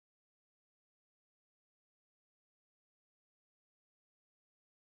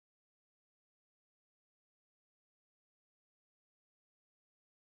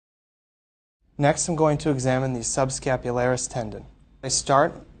Next, I'm going to examine the subscapularis tendon. I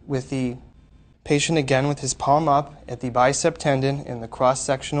start with the patient again with his palm up at the bicep tendon in the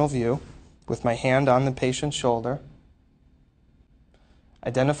cross-sectional view with my hand on the patient's shoulder.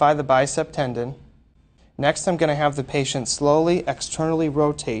 Identify the bicep tendon. Next, I'm going to have the patient slowly externally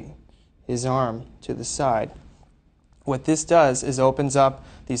rotate his arm to the side. What this does is opens up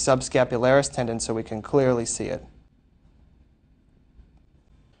the subscapularis tendon so we can clearly see it.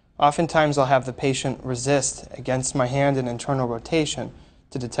 Oftentimes I'll have the patient resist against my hand in internal rotation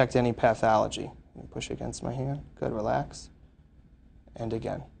to detect any pathology. Push against my hand. Good, relax. And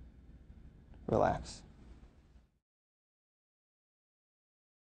again, relax.